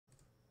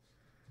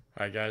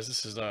Alright guys,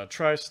 this is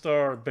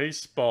Tristar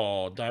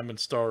Baseball Diamond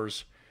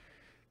Stars.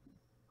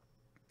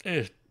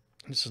 This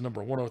is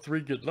number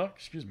 103. Good luck.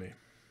 Excuse me.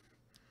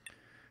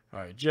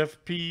 Alright,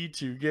 Jeff P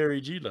to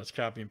Gary G. Let's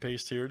copy and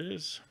paste. Here it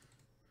is.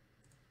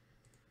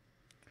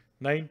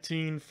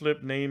 19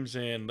 flip names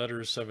and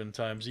letters 7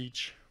 times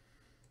each.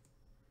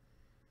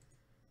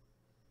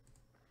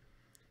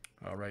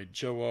 Alright,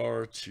 Joe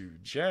R to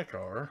Jack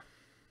R.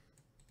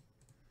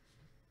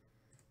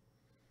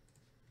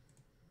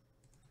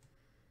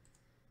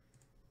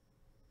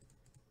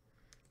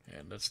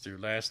 And let's do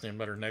last name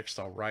letter next.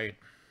 I'll write.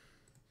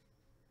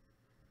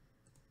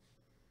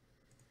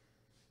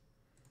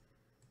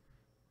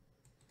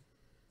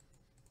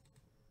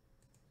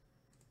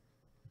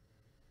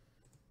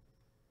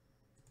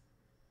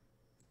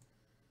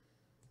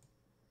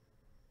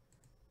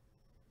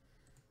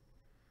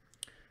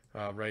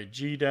 Write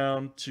G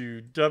down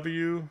to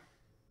W.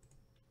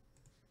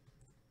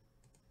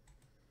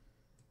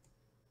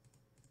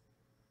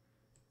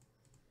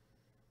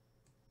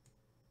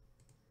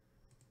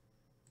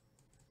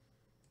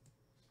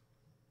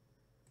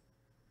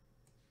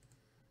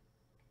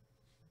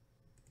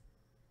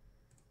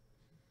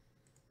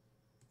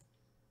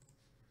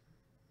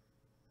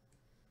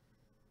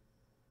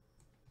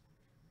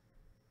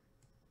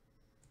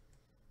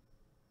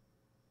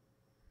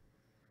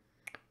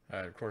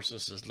 Alright, of course,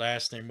 this is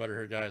last name letter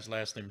here, guys.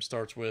 Last name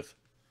starts with.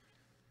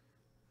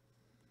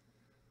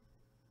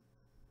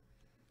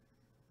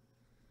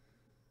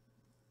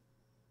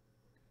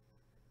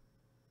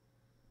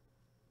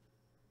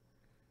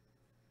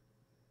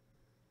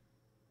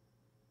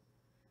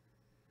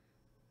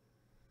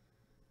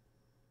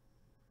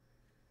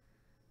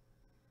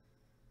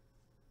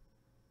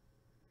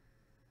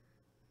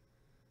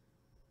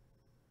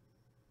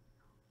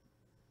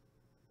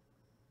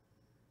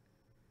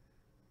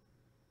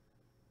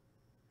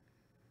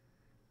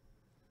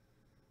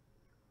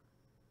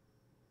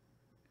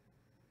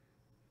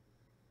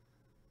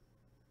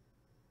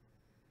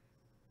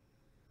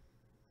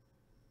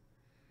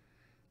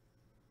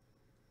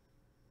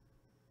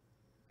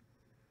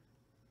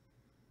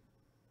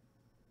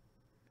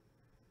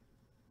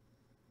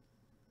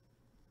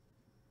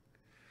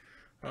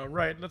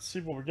 Alright, let's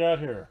see what we got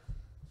here.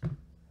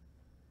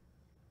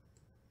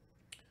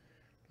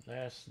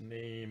 Last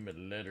name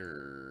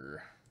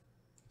letter.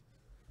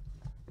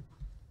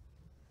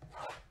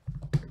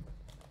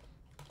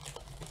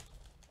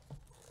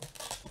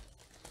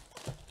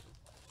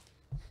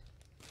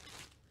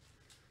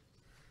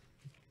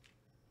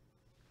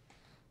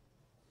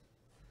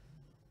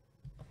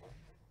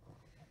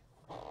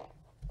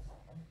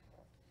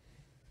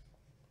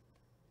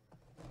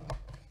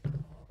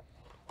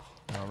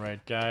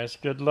 Alright, guys,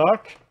 good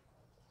luck.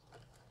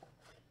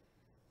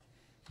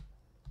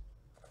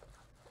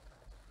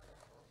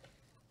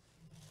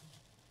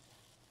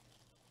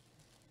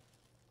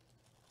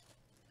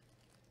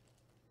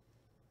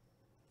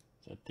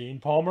 Is that Dean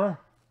Palmer?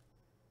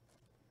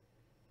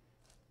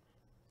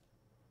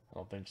 I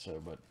don't think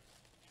so, but it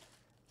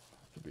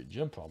could be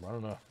Jim Palmer. I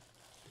don't know.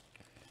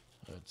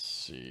 Let's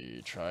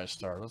see.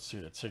 Tristar. Let's see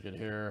the ticket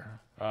here.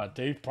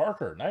 Dave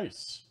Parker.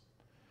 Nice.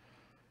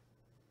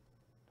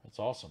 That's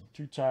awesome.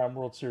 2-time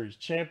World Series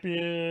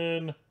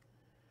champion.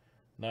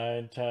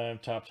 9-time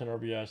top 10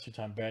 RBIs.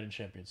 2-time batting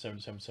champion.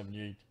 77,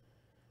 78.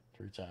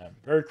 3-time.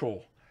 Very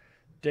cool.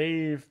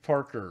 Dave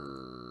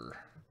Parker.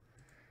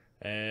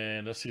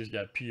 And let's see who's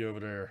got P over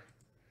there.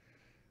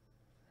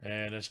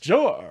 And it's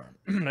Joe.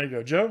 There you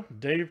go, Joe.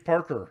 Dave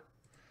Parker.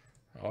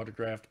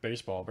 Autographed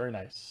baseball. Very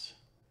nice.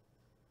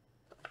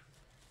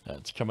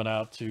 That's coming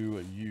out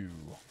to you.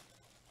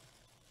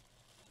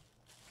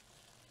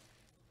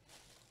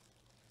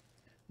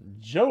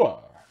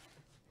 Joe.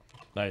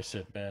 Nice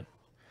hit, man.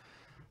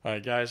 All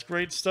right, guys.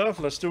 Great stuff.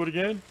 Let's do it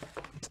again.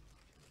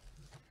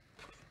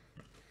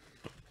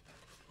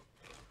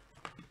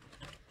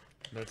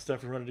 Let's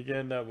definitely run it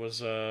again. That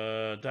was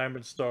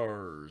Diamond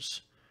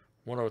Stars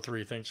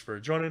 103. Thanks for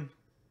joining.